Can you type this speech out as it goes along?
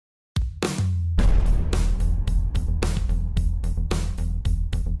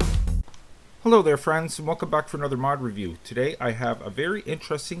Hello there friends, and welcome back for another mod review. Today I have a very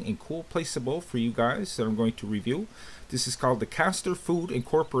interesting and cool placeable for you guys that I'm going to review. This is called the Kastor Food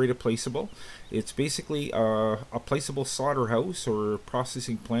Incorporated Placeable. It's basically a placeable slaughterhouse or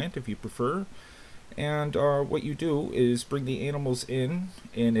processing plant if you prefer. And what you do is bring the animals in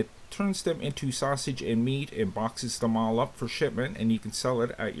and it turns them into sausage and meat and boxes them all up for shipment, and you can sell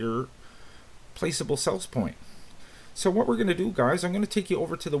it at your placeable sales point. So what we're going to do, guys, I'm going to take you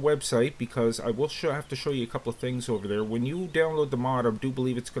over to the website because I will have to show you a couple of things over there. When you download the mod, I do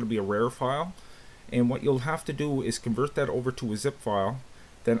believe it's going to be a RAR file, and what you'll have to do is convert that over to a zip file,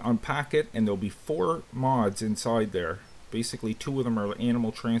 then unpack it, and there'll be 4 mods inside there. Basically 2 of them are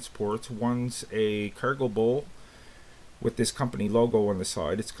animal transports. One's a cargo bowl with this company logo on the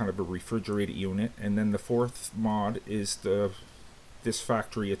side. It's kind of a refrigerated unit, and then the 4th mod is this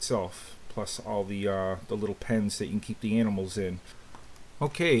factory itself, plus all the little pens that you can keep the animals in.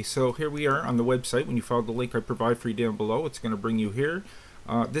 Okay, so here we are on the website. When you follow the link I provide for you down below, it's going to bring you here.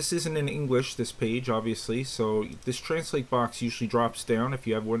 This isn't in English, this page, obviously, so this translate box usually drops down if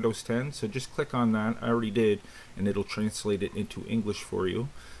you have Windows 10, so just click on that. I already did, and it'll translate it into English for you.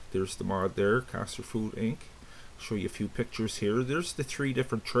 There's the mod there, Kastor Food Inc. Show you a few pictures here. There's the 3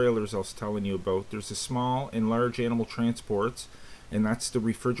 different trailers I was telling you about. There's the small and large animal transports, and that's the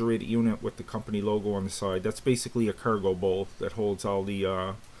refrigerated unit with the company logo on the side. That's basically a cargo bowl that holds all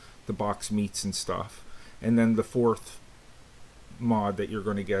the box meats and stuff. And then the 4th mod that you're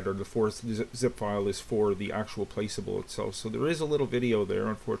going to get, or the 4th zip file, is for the actual placeable itself. So there is a little video there.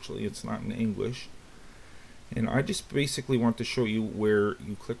 Unfortunately, it's not in English. And I just basically want to show you where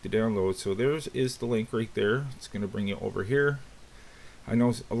you click to download. So there's the link right there. It's going to bring you over here. I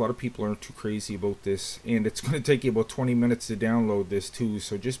know a lot of people aren't too crazy about this, and it's going to take you about 20 minutes to download this too,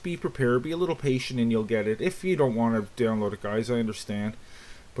 so just be prepared, be a little patient, and you'll get it. If you don't want to download it, guys, I understand,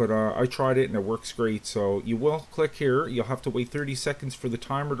 but I tried it and it works great. So you will click here. You'll have to wait 30 seconds for the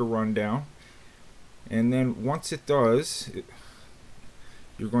timer to run down, and then once it does,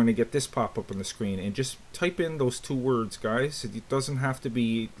 you're going to get this pop up on the screen, and just type in those 2 words, guys. It doesn't have to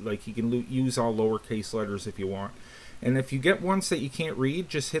be like, you can use all lowercase letters if you want. And if you get ones that you can't read,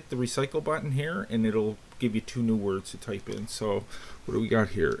 just hit the recycle button here and it'll give you 2 new words to type in. So what do we got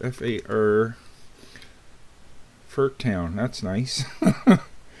here? F-A-R Town, that's nice.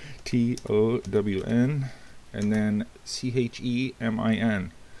 T-O-W-N, and then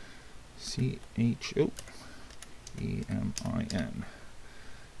C-H-E-M-I-N. C-H-O-E-M-I-N.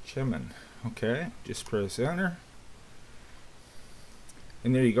 Chemin. Okay, just press enter.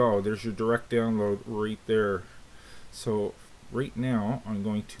 And there you go. There's your direct download right there. So right now I'm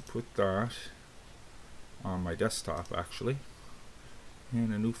going to put that on my desktop, actually,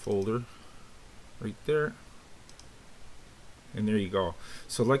 in a new folder right there, and there you go.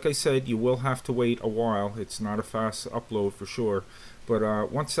 So like I said, you will have to wait a while. It's not a fast upload for sure,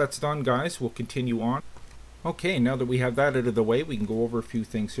 but once that's done, guys, we'll continue on. Okay, now that we have that out of the way, we can go over a few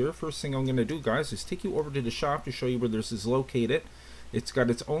things here. First thing I'm going to do, guys, is take you over to the shop to show you where this is located. It's got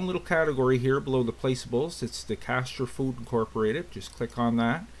its own little category here below the placeables. It's the Kastor Food Incorporated. Just click on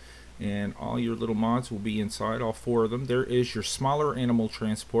that and all your little mods will be inside, all 4 of them. There is your smaller animal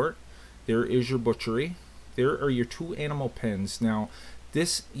transport. There is your butchery. There are your 2 animal pens. Now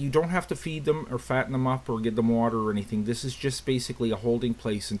this, you don't have to feed them or fatten them up or give them water or anything. This is just basically a holding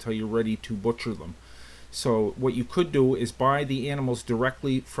place until you're ready to butcher them. So what you could do is buy the animals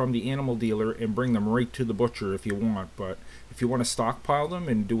directly from the animal dealer and bring them right to the butcher if you want. But if you want to stockpile them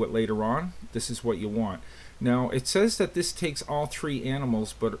and do it later on, this is what you want. Now it says that this takes all 3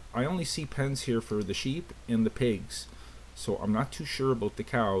 animals, but I only see pens here for the sheep and the pigs. So I'm not too sure about the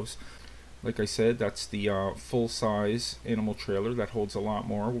cows. Like I said, that's the full-size animal trailer that holds a lot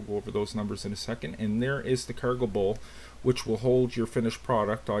more. We'll go over those numbers in a second. And there is the cargo bowl, which will hold your finished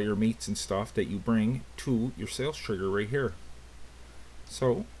product, all your meats and stuff that you bring to your sales trigger right here.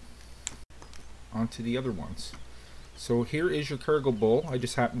 So on to the other ones. So here is your cargo bowl. I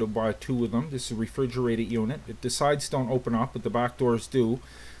just happened to buy 2 of them. This is a refrigerated unit. The sides don't open up, but the back doors do.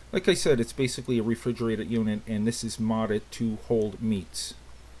 Like I said, it's basically a refrigerated unit, and this is modded to hold meats.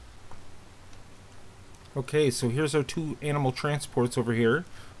 Okay, so here's our 2 animal transports over here.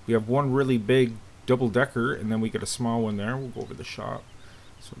 We have one really big double-decker, and then we got a small one there. We'll go over the shop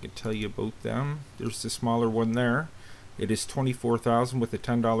so I can tell you about them. There's the smaller one there. It is $24,000 with a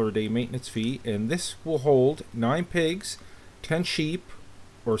 $10 a day maintenance fee, and this will hold 9 pigs, 10 sheep,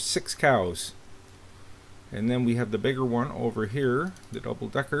 or 6 cows. And then we have the bigger one over here, the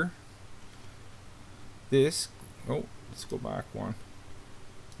double-decker. This, oh, let's go back one.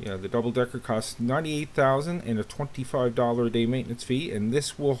 Yeah, the double-decker costs $98,000 and a $25 a day maintenance fee, and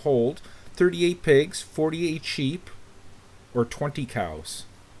this will hold 38 pigs, 48 sheep, or 20 cows.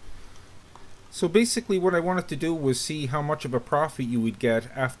 So basically what I wanted to do was see how much of a profit you would get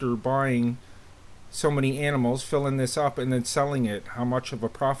after buying so many animals, filling this up and then selling it, how much of a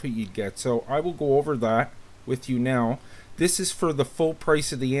profit you'd get. So I will go over that with you now. This is for the full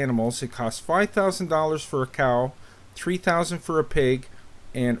price of the animals. It costs $5,000 for a cow, $3,000 for a pig,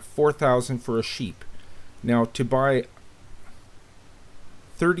 and $4,000 for a sheep. Now to buy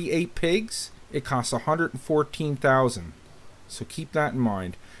 38 pigs, it costs $114,000. So keep that in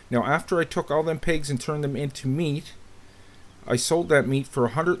mind. Now after I took all them pigs and turned them into meat, I sold that meat for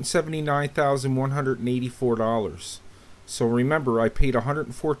 $179,184. So remember, I paid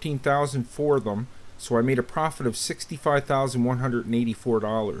 $114,000 for them, so I made a profit of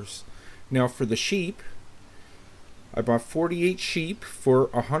 $65,184. Now for the sheep, I bought 48 sheep for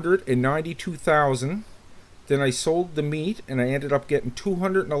 $192,000. Then I sold the meat and I ended up getting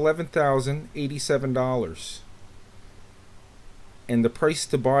 $211,087. And the price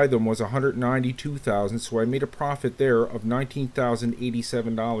to buy them was $192,000, so I made a profit there of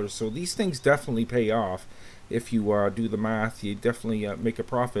 $19,087. So these things definitely pay off. If you do the math, you definitely make a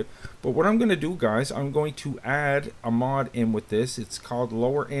profit. But what I'm going to do, guys, I'm going to add a mod in with this. It's called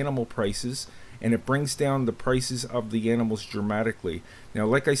Lower Animal Prices, and it brings down the prices of the animals dramatically. Now,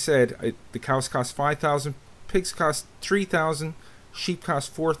 like I said, the cows cost $5,000, pigs cost $3,000, sheep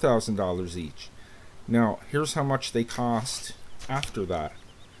cost $4,000 each. Now, here's how much they cost after that.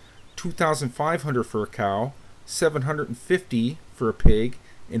 $2,500 for a cow, $750 for a pig,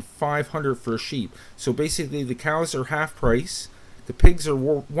 and $500 for a sheep. So basically the cows are half price, the pigs are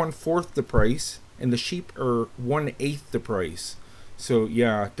 1/4 the price, and the sheep are 1/8 the price. So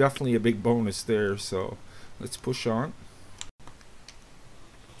yeah, definitely a big bonus there. So let's push on.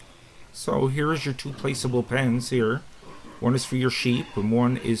 So here's your two placeable pens here. One is for your sheep and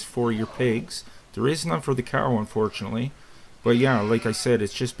one is for your pigs. There is none for the cow, unfortunately. But yeah, like I said,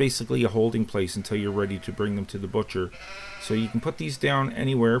 it's just basically a holding place until you're ready to bring them to the butcher. So you can put these down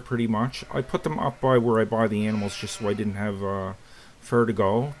anywhere pretty much. I put them up by where I buy the animals just so I didn't have far to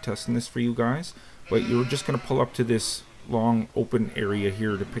go testing this for you guys. But you're just going to pull up to this long open area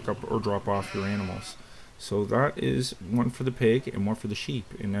here to pick up or drop off your animals. So that is one for the pig and one for the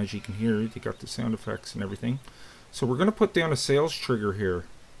sheep. And as you can hear, they got the sound effects and everything. So we're going to put down a sales trigger here.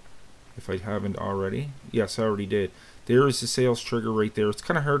 If I haven't already. Yes, I already did. There is the sales trigger right there. It's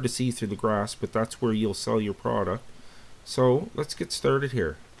kind of hard to see through the grass, but that's where you'll sell your product. So let's get started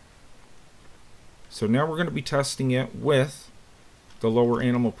here. So now we're going to be testing it with the lower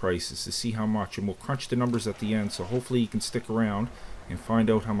animal prices to see how much, and we'll crunch the numbers at the end, so hopefully you can stick around and find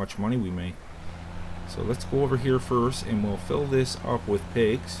out how much money we make. So let's go over here first and we'll fill this up with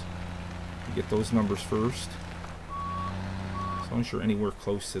pigs. We'll get those numbers first. As long as you're anywhere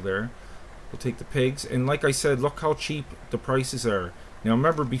close to there. We'll take the pigs, and like I said, look how cheap the prices are. Now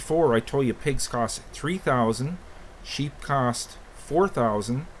remember, before I told you pigs cost $3,000, sheep cost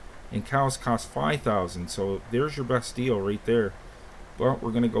 $4,000, and cows cost $5,000. So there's your best deal right there. But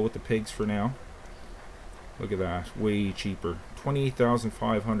we're gonna go with the pigs for now. Look at that, way cheaper,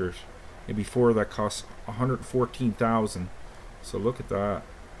 $28,500, and before that cost $114,000. So look at that.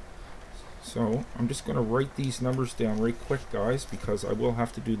 So I'm just going to write these numbers down right quick, guys, because I will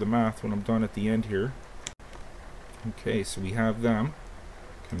have to do the math when I'm done at the end here. Okay, so we have them.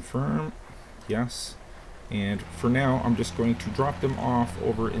 Confirm. Yes. And for now, I'm just going to drop them off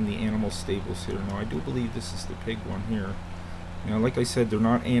over in the animal stables here. Now, I do believe this is the pig one here. Now, like I said, they're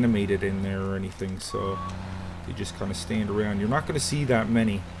not animated in there or anything, so they just kind of stand around. You're not going to see that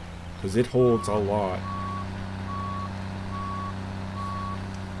many because it holds a lot.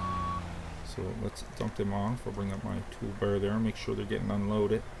 So let's dump them off. I'll bring up my toolbar there and make sure they're getting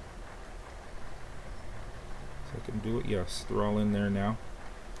unloaded. So I can do it. Yes, they're all in there now.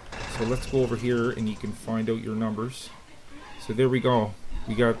 So let's go over here and you can find out your numbers. So there we go.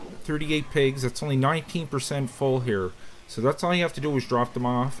 We got 38 pigs. That's only 19% full here. So that's all you have to do is drop them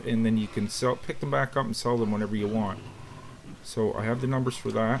off, and then you can pick them back up and sell them whenever you want. So I have the numbers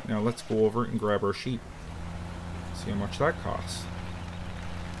for that. Now let's go over and grab our sheep. See how much that costs.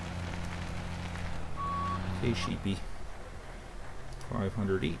 Okay, sheepy,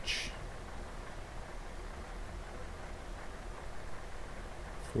 500 each.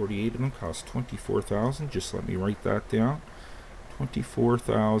 48 of them cost 24,000. Just let me write that down.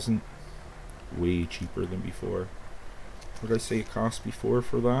 24,000. Way cheaper than before. What did I say it cost before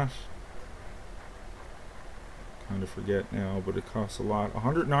for that? Kind of forget now, but it costs a lot.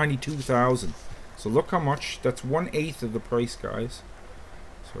 192,000. So look how much. That's 1/8 of the price, guys.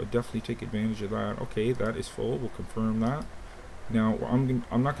 So I definitely take advantage of that. Okay, that is full. We'll confirm that. Now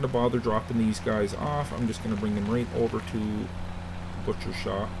I'm not going to bother dropping these guys off. I'm just going to bring them right over to the butcher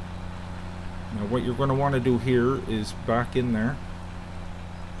shop. Now what you're going to want to do here is back in there.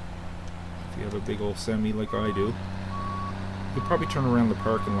 If you have a big old semi like I do, you could probably turn around the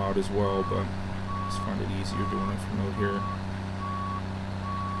parking lot as well, but I just find it easier doing it from out here.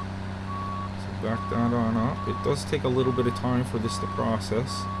 So back that on up. It does take a little bit of time for this to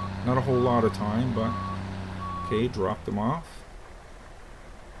process. Not a whole lot of time, but okay, drop them off.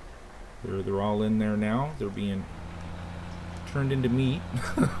 They're all in there now. They're being turned into meat.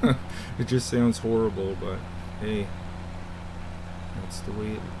 It just sounds horrible, but hey, that's the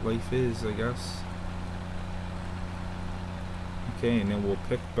way life is, I guess. Okay, and then we'll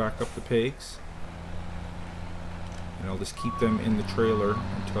pick back up the pigs, and I'll just keep them in the trailer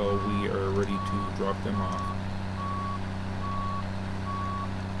until we are ready to drop them off.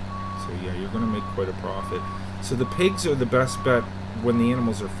 So yeah, you're going to make quite a profit. So the pigs are the best bet when the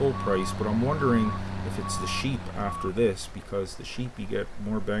animals are full price, but I'm wondering if it's the sheep after this, because the sheep you get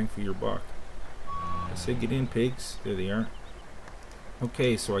more bang for your buck. I say get in, pigs. There they are.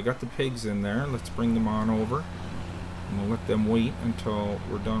 Okay, so I got the pigs in there. Let's bring them on over, and we'll let them wait until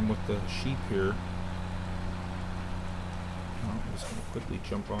we're done with the sheep here. I'm just going to quickly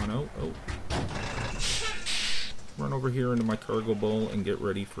jump on out. Oh, run over here into my cargo bowl and get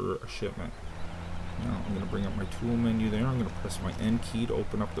ready for a shipment. Now I'm going to bring up my tool menu there. I'm going to press my N key to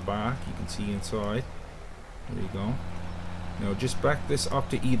open up the back. You can see inside. There you go. Now just back this up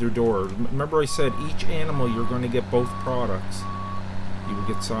to either door. Remember I said each animal you're going to get both products. You will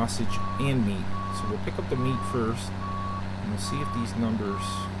get sausage and meat. So we'll pick up the meat first, and we'll see if these numbers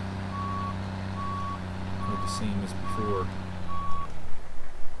are the same as before.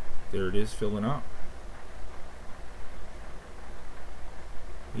 There it is, filling up.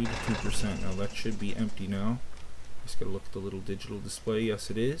 82%. Now that should be empty now. Just gotta look at the little digital display.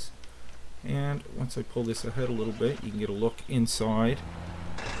 Yes, it is. And once I pull this ahead a little bit, you can get a look inside.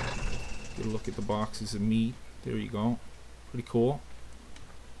 Get a look at the boxes of meat. There you go. Pretty cool.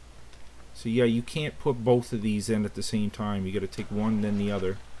 So yeah, you can't put both of these in at the same time. You gotta take one then the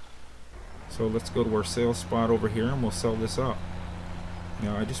other. So let's go to our sales spot over here and we'll sell this up.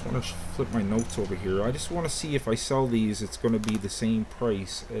 Now I just want to flip my notes over here. I just want to see if I sell these, it's going to be the same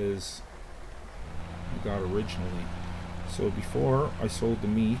price as I got originally. So before I sold the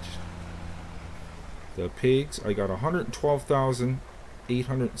meat, the pigs, I got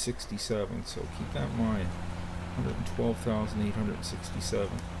 112,867. So keep that in mind.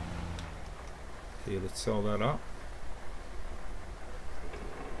 112,867. Okay, let's sell that up.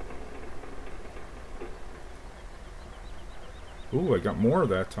 Ooh, I got more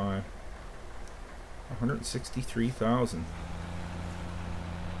that time. 163,000.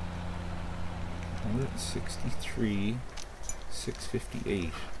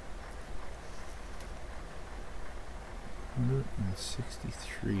 163,658.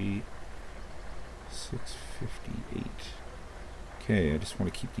 163,658. Okay, I just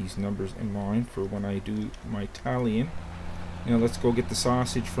want to keep these numbers in mind for when I do my tallying. Now let's go get the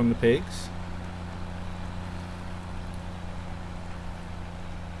sausage from the pigs.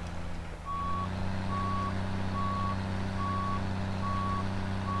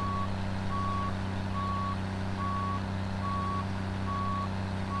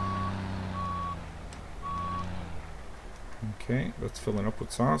 Okay, let's fill it up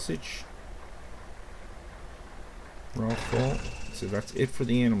with sausage. We're all full. So that's it for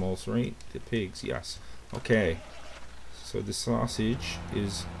the animals, right? The pigs, yes. Okay. So the sausage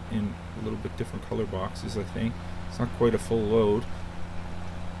is in a little bit different color boxes, I think. It's not quite a full load.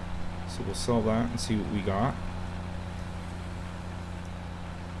 So we'll sell that and see what we got.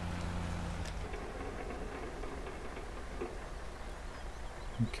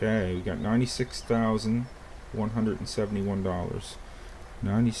 Okay, we got $96,171.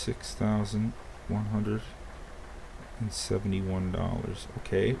 $96,171.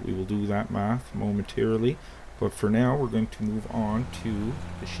 Okay, we will do that math momentarily, but for now we're going to move on to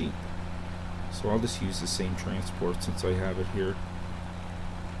the sheep. So I'll just use the same transport since I have it here.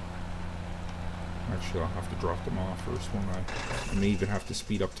 Actually, I'll have to drop them off first, won't I? I may even have to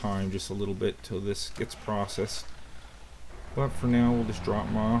speed up time just a little bit till this gets processed. But for now, we'll just drop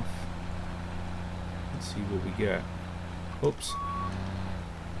them off. Let's see what we get. Oops.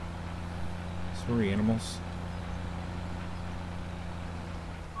 Sorry, animals.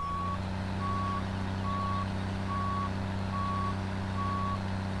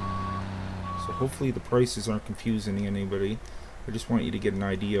 So hopefully the prices aren't confusing anybody. I just want you to get an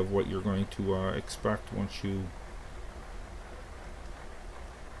idea of what you're going to expect once you...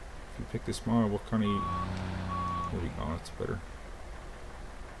 If you pick this model, what kind of... There you go, that's better.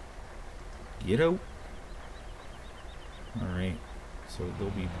 Get out. Alright, so they'll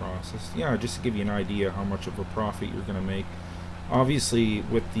be processed. Yeah, just to give you an idea how much of a profit you're going to make. Obviously,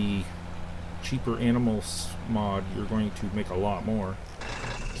 with the cheaper animals mod, you're going to make a lot more.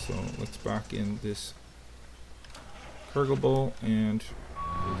 So let's back in this cargo bowl and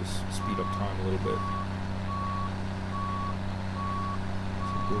we'll just speed up time a little bit.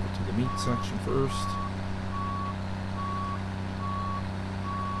 So go over to the meat section first.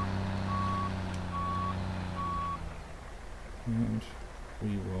 And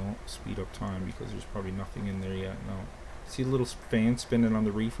we will speed up time because there's probably nothing in there yet. No. See the little fan spinning on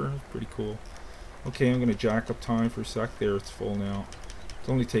the reefer? Pretty cool. Okay, I'm going to jack up time for a sec. There, it's full now. It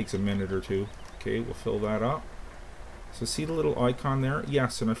only takes a minute or two. Okay, we'll fill that up. So see the little icon there?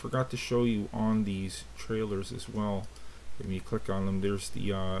 Yes, and I forgot to show you on these trailers as well. When you click on them, there's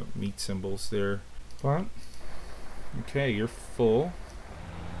the meat symbols there. But, okay, you're full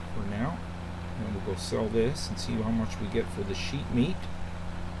for now. And we'll go sell this and see how much we get for the sheep meat.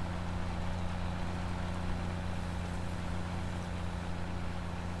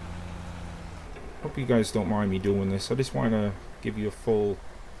 Hope you guys don't mind me doing this. I just want to give you a full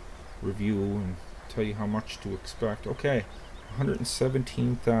review and tell you how much to expect. Okay,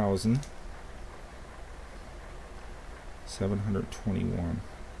 117,721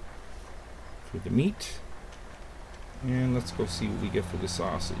 for the meat. And let's go see what we get for the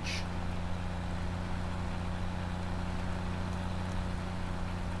sausage.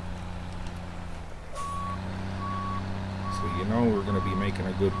 So you know we're going to be making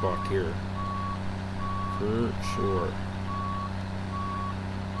a good buck here. For sure.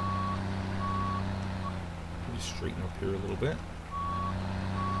 Just straighten up here a little bit.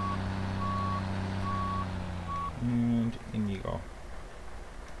 And in you go.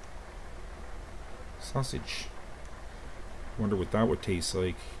 Sausage. Wonder what that would taste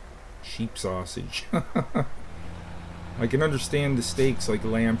like. Sheep sausage. I can understand the steaks like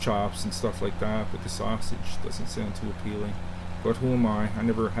lamb chops and stuff like that, but the sausage doesn't sound too appealing. But who am I? I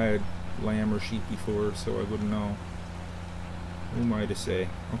never had lamb or sheep before, so I wouldn't know. Who am I to say?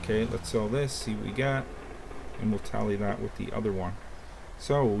 Okay, let's sell this, see what we got, and we'll tally that with the other one.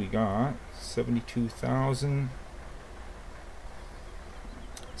 So we got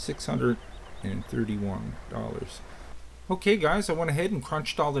 $72,631. Okay guys, I went ahead and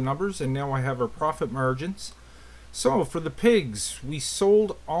crunched all the numbers, and now I have our profit margins. So for the pigs, we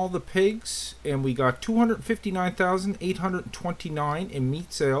sold all the pigs and we got $259,829 in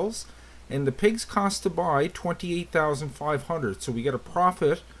meat sales, and the pigs cost to buy $28,500. So we get a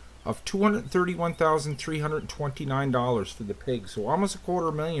profit of $231,329 for the pigs. So almost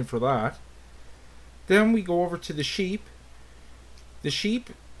 $250,000 for that. Then we go over to the sheep. The sheep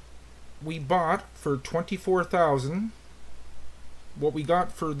we bought for $24,000. What we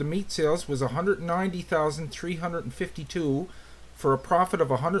got for the meat sales was $190,352 for a profit of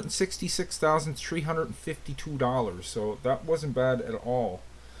 $166,352. So that wasn't bad at all.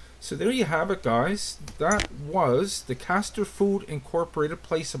 So there you have it, guys. That was the Kastor Food Incorporated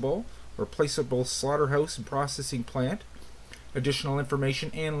Placeable or Placeable Slaughterhouse and Processing Plant. Additional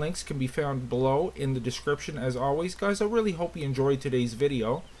information and links can be found below in the description. As always, guys, I really hope you enjoyed today's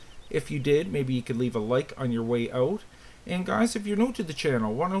video. If you did, maybe you could leave a like on your way out. And guys, if you're new to the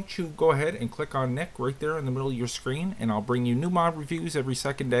channel, why don't you go ahead and click on Nick right there in the middle of your screen, and I'll bring you new mod reviews every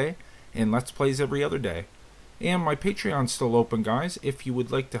second day and Let's Plays every other day. And my Patreon's still open, guys, if you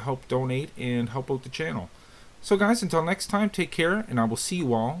would like to help donate and help out the channel. So guys, until next time, take care, and I will see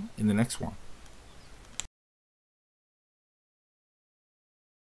you all in the next one.